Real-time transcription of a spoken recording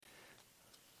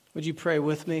Would you pray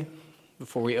with me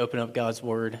before we open up God's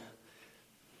Word?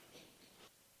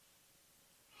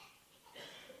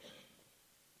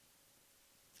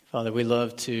 Father, we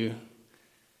love to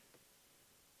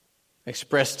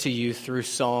express to you through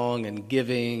song and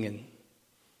giving and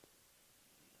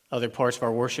other parts of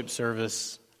our worship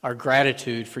service our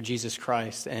gratitude for Jesus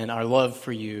Christ and our love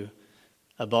for you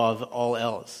above all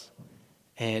else.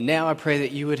 And now I pray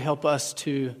that you would help us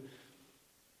to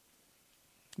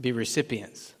be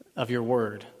recipients of your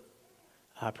word.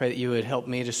 I pray that you would help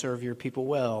me to serve your people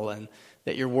well and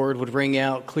that your word would ring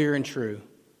out clear and true.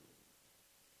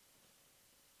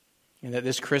 And that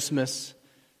this Christmas,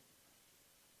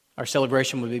 our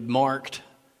celebration would be marked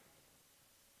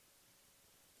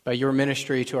by your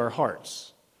ministry to our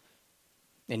hearts.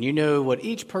 And you know what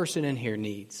each person in here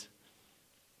needs.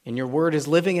 And your word is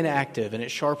living and active, and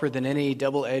it's sharper than any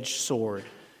double-edged sword.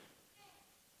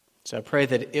 So I pray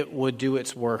that it would do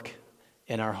its work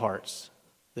in our hearts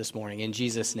this morning. In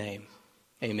Jesus' name,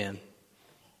 amen.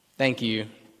 Thank you.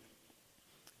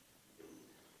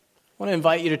 I want to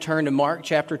invite you to turn to Mark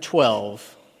chapter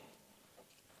 12.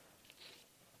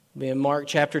 We'll be in Mark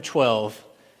chapter 12.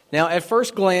 Now, at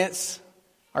first glance,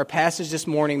 our passage this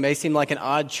morning may seem like an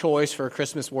odd choice for a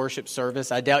Christmas worship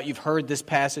service. I doubt you've heard this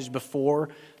passage before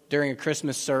during a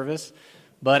Christmas service,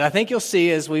 but I think you'll see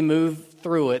as we move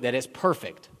through it that it's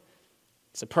perfect.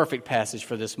 It's a perfect passage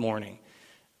for this morning.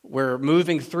 We're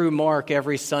moving through Mark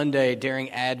every Sunday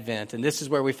during Advent, and this is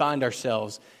where we find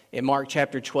ourselves in Mark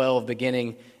chapter 12,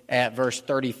 beginning at verse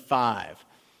 35.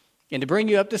 And to bring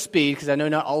you up to speed, because I know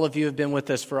not all of you have been with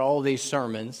us for all of these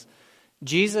sermons,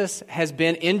 Jesus has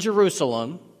been in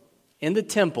Jerusalem, in the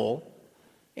temple,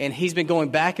 and he's been going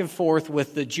back and forth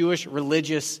with the Jewish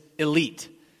religious elite.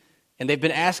 And they've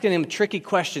been asking him tricky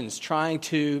questions, trying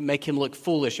to make him look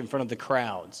foolish in front of the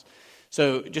crowds.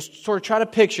 So just sort of try to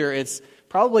picture, it's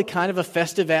probably kind of a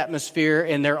festive atmosphere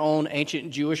in their own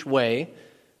ancient Jewish way,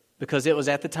 because it was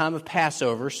at the time of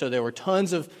Passover, so there were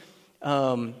tons of,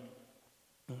 the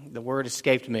word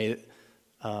escaped me,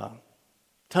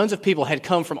 tons of people had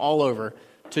come from all over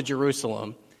to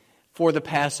Jerusalem for the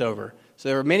Passover. So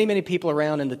there were many, many people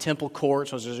around in the temple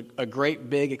courts, which was a great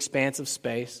big expanse of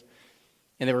space.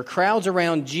 And there were crowds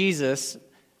around Jesus,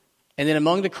 and then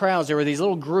among the crowds there were these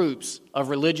little groups of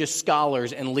religious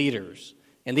scholars and leaders.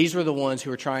 And these were the ones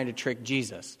who were trying to trick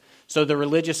Jesus. So the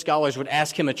religious scholars would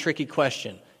ask him a tricky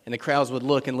question, and the crowds would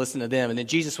look and listen to them, and then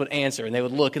Jesus would answer, and they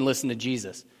would look and listen to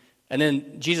Jesus. And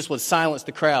then Jesus would silence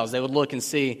the crowds. They would look and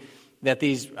see that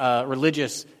these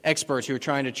religious experts who were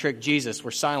trying to trick Jesus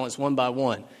were silenced one by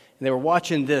one. And they were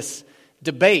watching this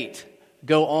debate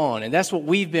go on. And that's what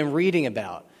we've been reading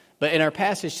about. But in our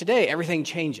passage today, everything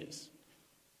changes.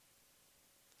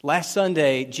 Last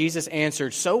Sunday, Jesus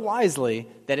answered so wisely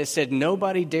that it said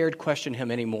nobody dared question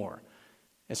him anymore.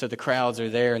 And so the crowds are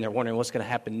there and they're wondering what's going to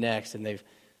happen next. And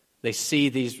they see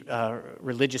these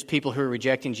religious people who are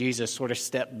rejecting Jesus sort of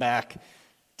step back,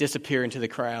 disappear into the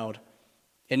crowd.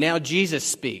 And now Jesus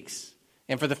speaks.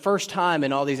 And for the first time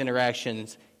in all these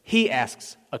interactions, he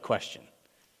asks a question.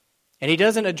 And he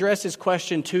doesn't address his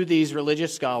question to these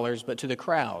religious scholars, but to the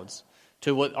crowds,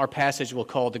 to what our passage will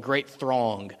call the great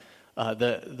throng,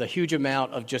 the huge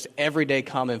amount of just everyday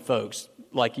common folks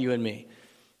like you and me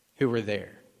who were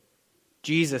there.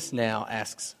 Jesus now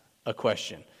asks a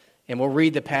question. And we'll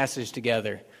read the passage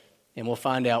together, and we'll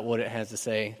find out what it has to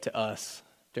say to us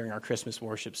during our Christmas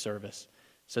worship service.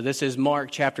 So this is Mark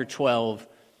chapter 12,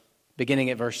 beginning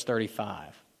at verse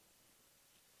 35.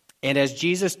 And as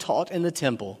Jesus taught in the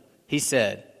temple, he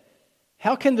said,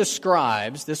 "How can the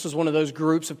scribes," this was one of those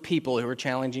groups of people who were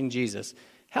challenging Jesus,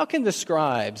 "how can the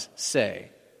scribes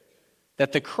say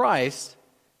that the Christ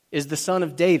is the son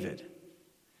of David?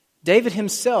 David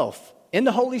himself, in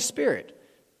the Holy Spirit,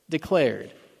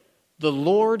 declared, 'The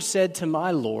Lord said to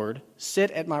my Lord,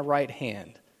 sit at my right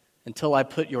hand until I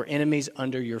put your enemies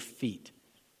under your feet.'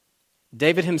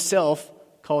 David himself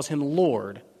calls him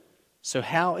Lord, so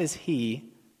how is he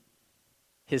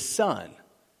his son?"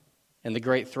 And the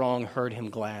great throng heard him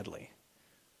gladly.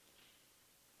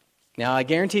 Now, I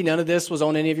guarantee none of this was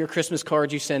on any of your Christmas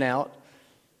cards you sent out.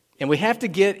 And we have to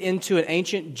get into an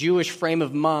ancient Jewish frame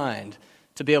of mind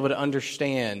to be able to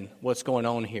understand what's going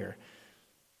on here.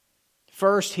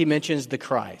 First, he mentions the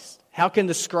Christ. How can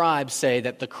the scribes say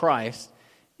that the Christ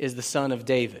is the son of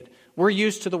David? We're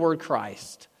used to the word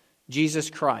Christ, Jesus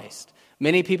Christ.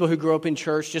 Many people who grew up in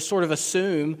church just sort of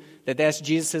assume that that's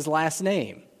Jesus' last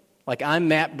name. Like, I'm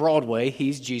Matt Broadway,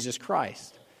 he's Jesus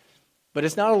Christ. But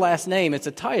it's not a last name, it's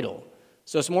a title.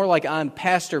 So it's more like I'm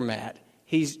Pastor Matt,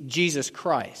 he's Jesus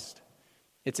Christ.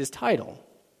 It's his title.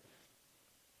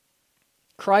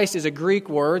 Christ is a Greek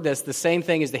word that's the same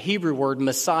thing as the Hebrew word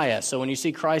Messiah. So when you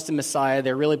see Christ and Messiah,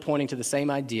 they're really pointing to the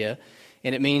same idea,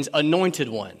 and it means anointed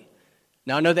one.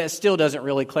 Now, I know that still doesn't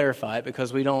really clarify it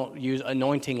because we don't use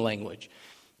anointing language.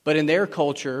 But in their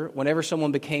culture, whenever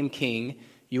someone became king,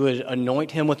 you would anoint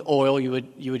him with oil. You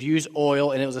would use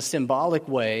oil, and it was a symbolic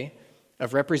way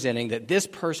of representing that this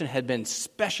person had been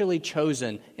specially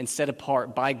chosen and set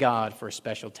apart by God for a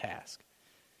special task.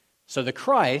 So the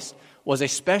Christ was a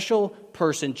special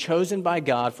person chosen by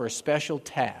God for a special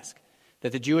task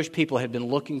that the Jewish people had been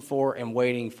looking for and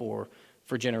waiting for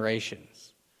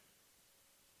generations.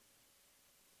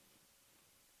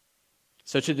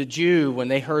 So to the Jew, when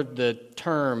they heard the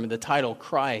term, the title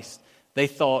Christ, they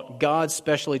thought God's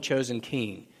specially chosen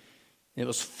king. It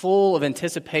was full of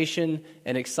anticipation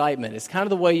and excitement. It's kind of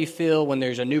the way you feel when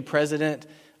there's a new president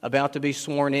about to be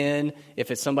sworn in. If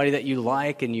it's somebody that you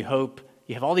like and you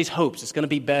have all these hopes, it's going to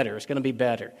be better, it's going to be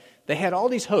better. They had all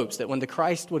these hopes that when the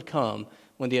Christ would come,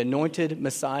 when the anointed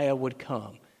Messiah would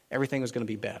come, everything was going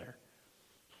to be better.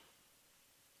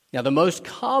 Now, the most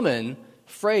common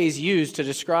phrase used to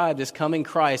describe this coming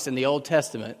Christ in the Old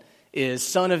Testament is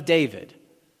Son of David.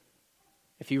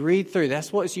 If you read through,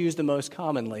 that's what's used the most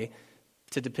commonly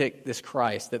to depict this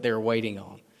Christ that they were waiting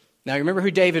on. Now, you remember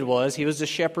who David was. He was the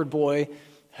shepherd boy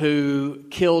who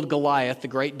killed Goliath, the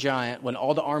great giant, when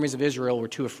all the armies of Israel were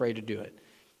too afraid to do it.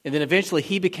 And then eventually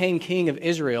he became king of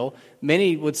Israel.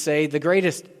 Many would say the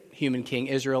greatest human king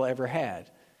Israel ever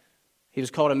had. He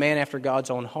was called a man after God's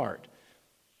own heart.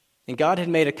 And God had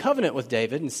made a covenant with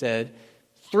David and said,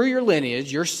 through your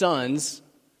lineage, your sons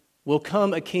will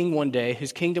come a king one day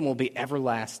whose kingdom will be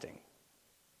everlasting.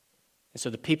 And so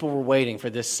the people were waiting for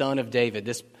this son of David,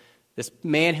 this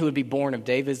man who would be born of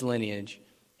David's lineage,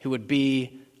 who would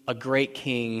be a great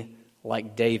king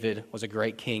like David was a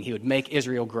great king. He would make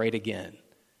Israel great again.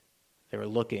 They were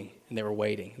looking, and they were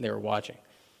waiting, and they were watching.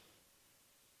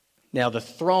 Now the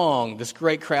throng, this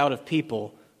great crowd of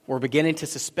people, were beginning to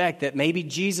suspect that maybe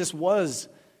Jesus was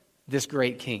this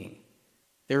great king.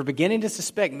 They were beginning to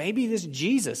suspect maybe this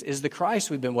Jesus is the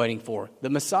Christ we've been waiting for, the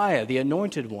Messiah, the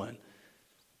anointed one.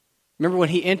 Remember when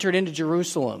he entered into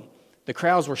Jerusalem, the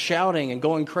crowds were shouting and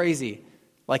going crazy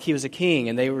like he was a king,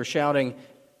 and they were shouting,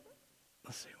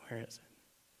 let's see, where is it?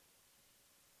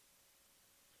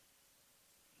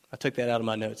 I took that out of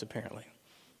my notes apparently,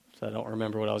 so I don't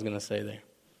remember what I was going to say there.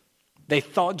 They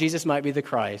thought Jesus might be the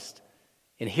Christ,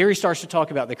 and here he starts to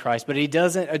talk about the Christ, but he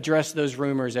doesn't address those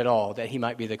rumors at all that he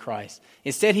might be the Christ.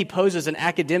 Instead, he poses an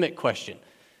academic question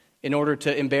in order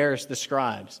to embarrass the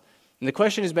scribes. And the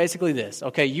question is basically this.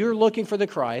 Okay, you're looking for the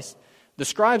Christ. The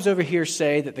scribes over here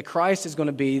say that the Christ is going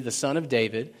to be the son of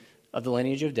David, of the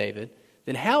lineage of David.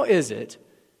 Then how is it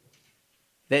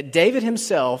that David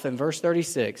himself, in verse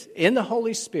 36, in the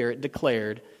Holy Spirit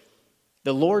declared,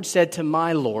 the Lord said to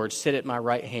my Lord, sit at my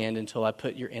right hand until I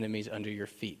put your enemies under your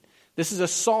feet. This is a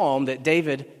psalm that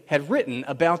David had written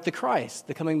about the Christ,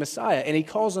 the coming Messiah, and he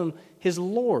calls him his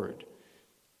Lord.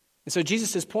 And so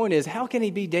Jesus' point is, how can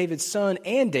he be David's son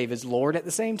and David's Lord at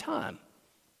the same time?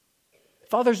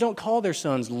 Fathers don't call their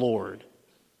sons Lord.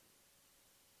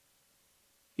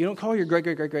 You don't call your great,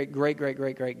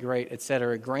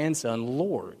 etc. grandson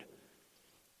Lord.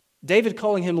 David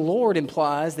calling him Lord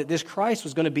implies that this Christ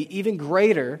was going to be even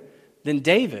greater than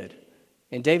David,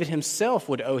 and David himself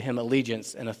would owe him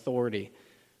allegiance and authority.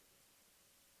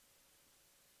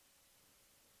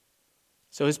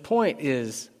 So his point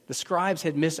is, the scribes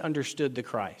had misunderstood the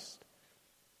Christ.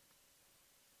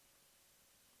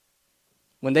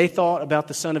 When they thought about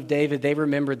the son of David, they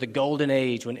remembered the golden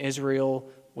age when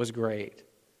Israel was great.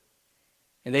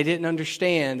 And they didn't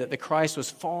understand that the Christ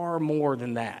was far more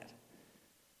than that.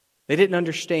 They didn't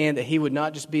understand that he would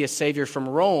not just be a savior from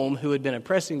Rome, who had been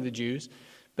oppressing the Jews,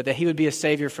 but that he would be a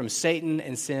savior from Satan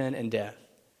and sin and death.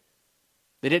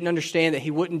 They didn't understand that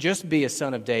he wouldn't just be a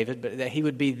son of David, but that he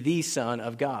would be the Son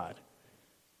of God.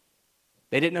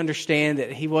 They didn't understand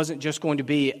that he wasn't just going to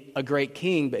be a great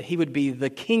king, but he would be the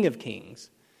King of Kings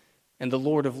and the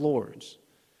Lord of Lords.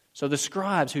 So the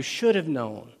scribes, who should have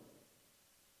known,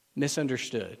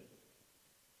 misunderstood.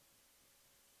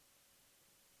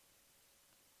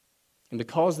 And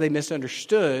because they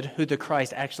misunderstood who the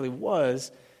Christ actually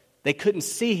was, they couldn't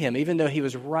see him, even though he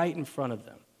was right in front of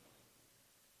them.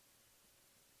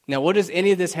 Now, what does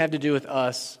any of this have to do with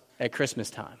us at Christmas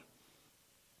time?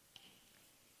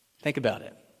 Think about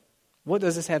it. What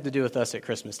does this have to do with us at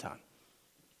Christmas time?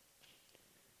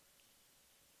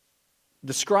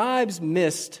 The scribes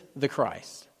missed the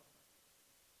Christ.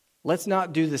 Let's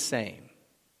not do the same.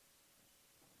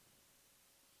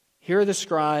 Here are the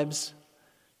scribes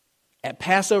at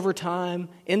Passover time,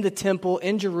 in the temple,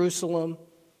 in Jerusalem.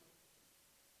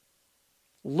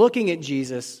 looking at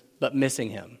Jesus but missing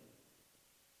him.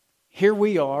 Here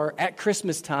we are at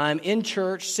Christmas time in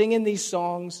church, singing these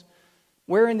songs,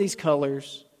 wearing these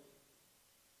colors.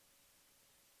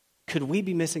 Could we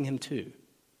be missing him too?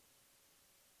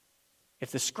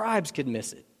 If the scribes could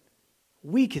miss it,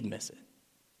 we could miss it.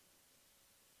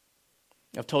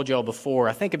 I've told you all before,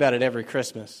 I think about it every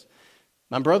Christmas.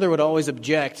 My brother would always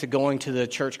object to going to the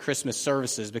church Christmas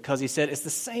services because he said, it's the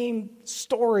same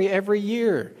story every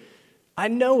year. I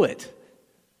know it.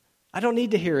 I don't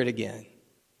need to hear it again.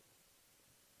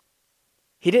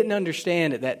 He didn't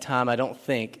understand at that time, I don't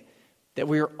think, that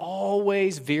we are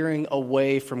always veering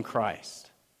away from Christ.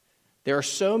 There are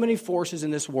so many forces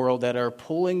in this world that are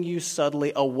pulling you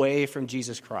subtly away from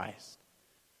Jesus Christ.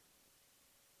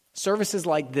 Services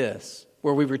like this,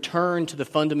 where we return to the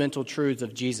fundamental truths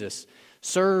of Jesus,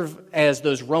 serve as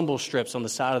those rumble strips on the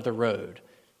side of the road.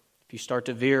 If you start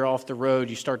to veer off the road,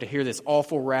 you start to hear this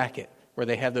awful racket where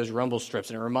they have those rumble strips,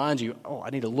 and it reminds you, I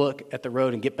need to look at the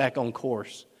road and get back on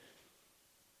course.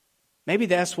 Maybe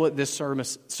that's what this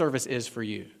service is for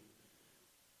you.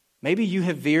 Maybe you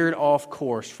have veered off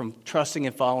course from trusting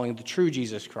and following the true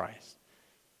Jesus Christ.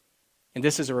 And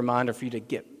this is a reminder for you to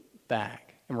get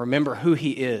back and remember who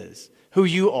he is, who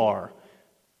you are,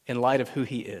 in light of who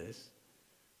he is.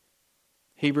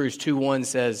 Hebrews 2:1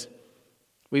 says,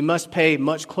 we must pay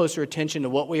much closer attention to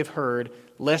what we have heard,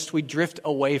 lest we drift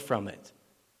away from it.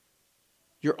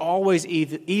 You're always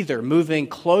either moving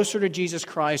closer to Jesus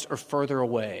Christ or further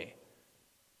away.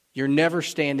 You're never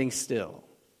standing still.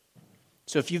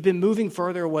 So if you've been moving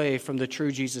further away from the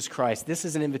true Jesus Christ, this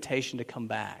is an invitation to come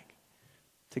back,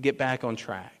 to get back on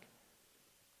track.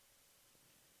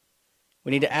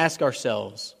 We need to ask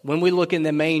ourselves, when we look in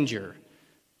the manger,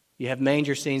 you have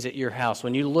manger scenes at your house.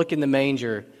 When you look in the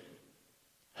manger,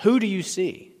 who do you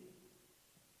see?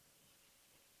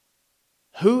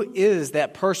 Who is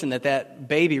that person that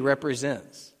baby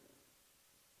represents?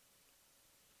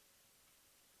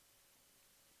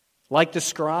 Like the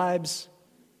scribes,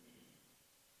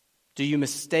 do you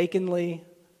mistakenly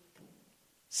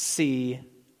see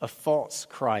a false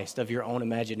Christ of your own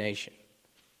imagination?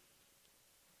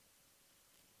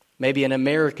 Maybe an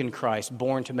American Christ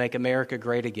born to make America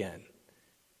great again.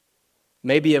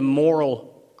 Maybe a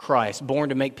moral Christ born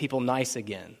to make people nice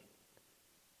again.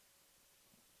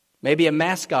 Maybe a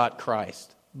mascot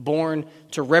Christ born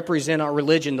to represent our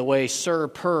religion the way Sir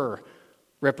Purr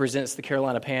represents the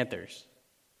Carolina Panthers.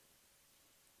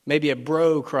 Maybe a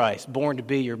bro Christ born to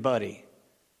be your buddy.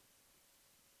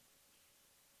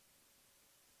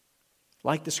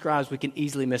 Like the scribes, we can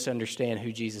easily misunderstand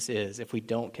who Jesus is if we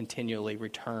don't continually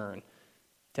return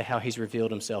to how he's revealed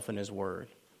himself in his word.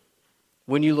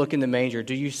 When you look in the manger,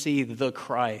 do you see the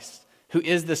Christ, who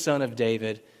is the Son of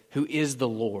David, who is the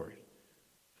Lord,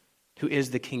 who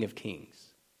is the King of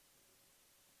Kings?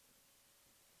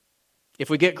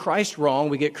 If we get Christ wrong,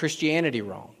 we get Christianity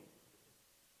wrong.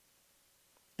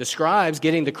 The scribes,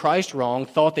 getting the Christ wrong,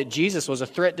 thought that Jesus was a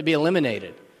threat to be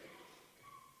eliminated.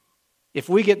 If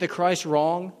we get the Christ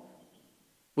wrong,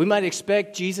 we might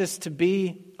expect Jesus to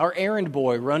be our errand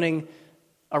boy running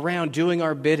around doing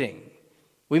our bidding.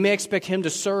 We may expect him to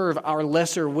serve our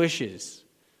lesser wishes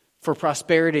for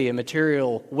prosperity and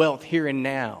material wealth here and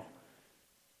now.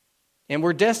 And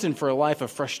we're destined for a life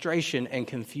of frustration and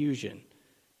confusion,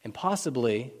 and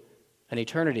possibly an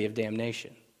eternity of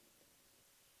damnation.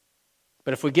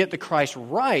 But if we get the Christ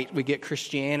right, we get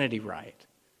Christianity right.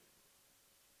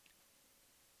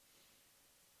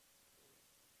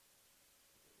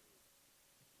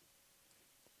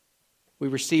 We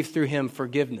receive through him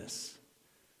forgiveness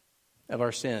of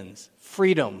our sins,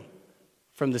 freedom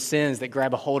from the sins that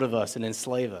grab a hold of us and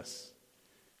enslave us,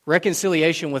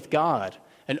 reconciliation with God,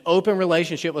 an open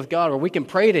relationship with God where we can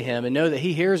pray to him and know that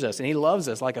he hears us and he loves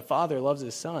us like a father loves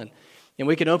his son. And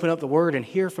we can open up the word and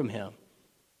hear from him.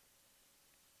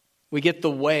 We get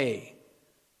the way.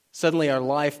 Suddenly our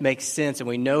life makes sense and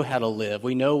we know how to live.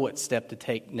 We know what step to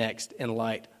take next in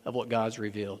light of what God's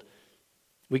revealed.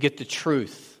 We get the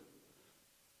truth.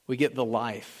 We get the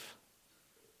life.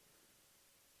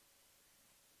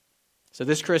 So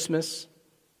this Christmas,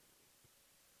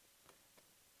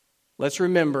 let's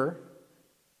remember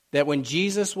that when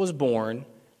Jesus was born,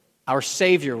 our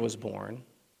Savior was born,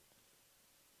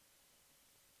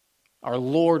 our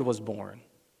Lord was born,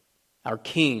 our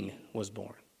King was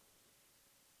born.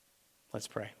 Let's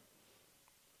pray.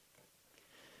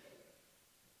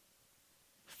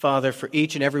 Father, for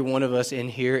each and every one of us in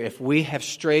here, if we have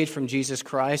strayed from Jesus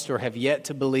Christ or have yet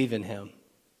to believe in him,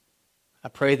 I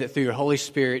pray that through your Holy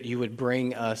Spirit you would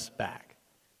bring us back.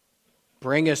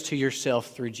 Bring us to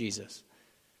yourself through Jesus.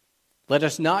 Let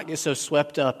us not get so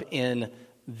swept up in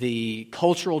the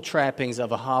cultural trappings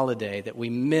of a holiday, that we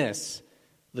miss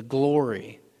the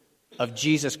glory of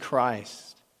Jesus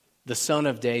Christ, the Son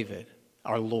of David,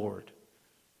 our Lord.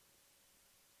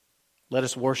 Let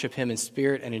us worship him in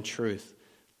spirit and in truth.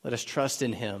 Let us trust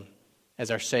in him as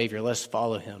our Savior. Let us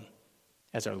follow him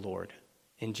as our Lord.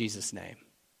 In Jesus' name,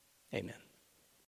 amen.